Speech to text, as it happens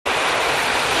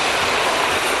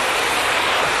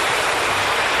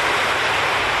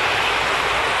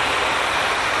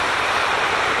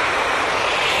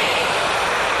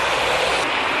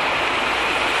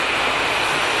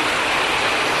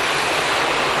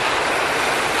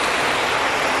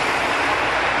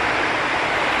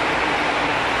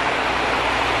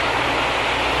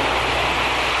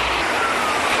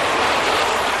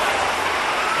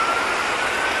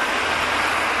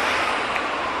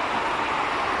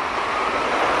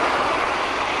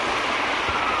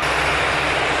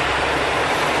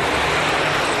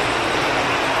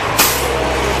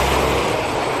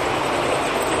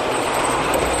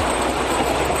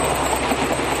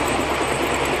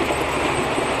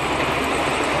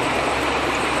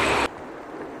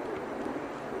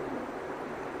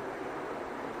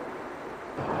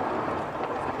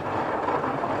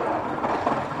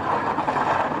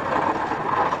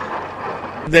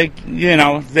they,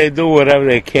 they do whatever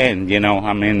they can.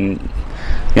 I mean,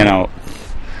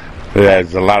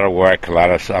 there's a lot of work, a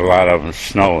lot of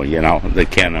snow. They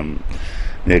can't.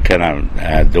 They're kind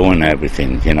of doing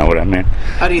everything. You know what I mean?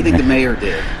 How do you think the mayor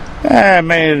did?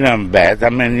 Made them bad. I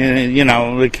mean,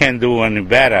 they can't do any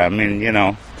better. I mean,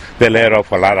 they laid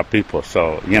off a lot of people,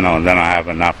 so they don't have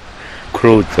enough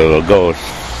crew to go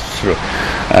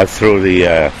through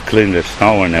the clean the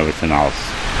snow and everything else.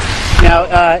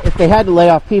 Now, if they had to lay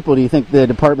off people, do you think the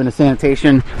Department of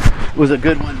Sanitation was a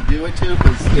good one to do it to?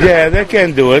 Yeah, they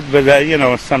can do it, but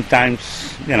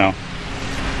sometimes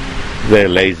they're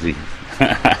lazy.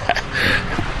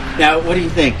 Now, what do you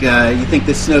think? You think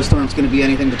this snowstorm's going to be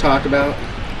anything to talk about?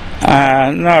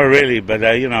 Not really, but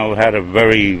we had a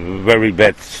very, very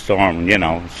bad storm.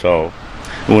 So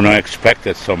we don't expect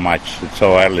it so much. It's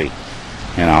so early.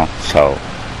 So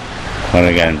what are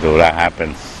we going to do? That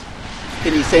happens.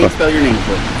 Can you say and spell your name,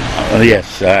 please?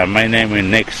 Yes, my name is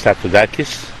Nick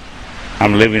Statudakis.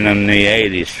 I'm living on the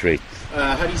 80th Street.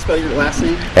 How do you spell your last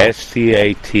name?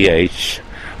 Stathoudakis.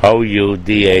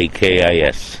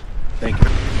 Thank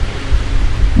you.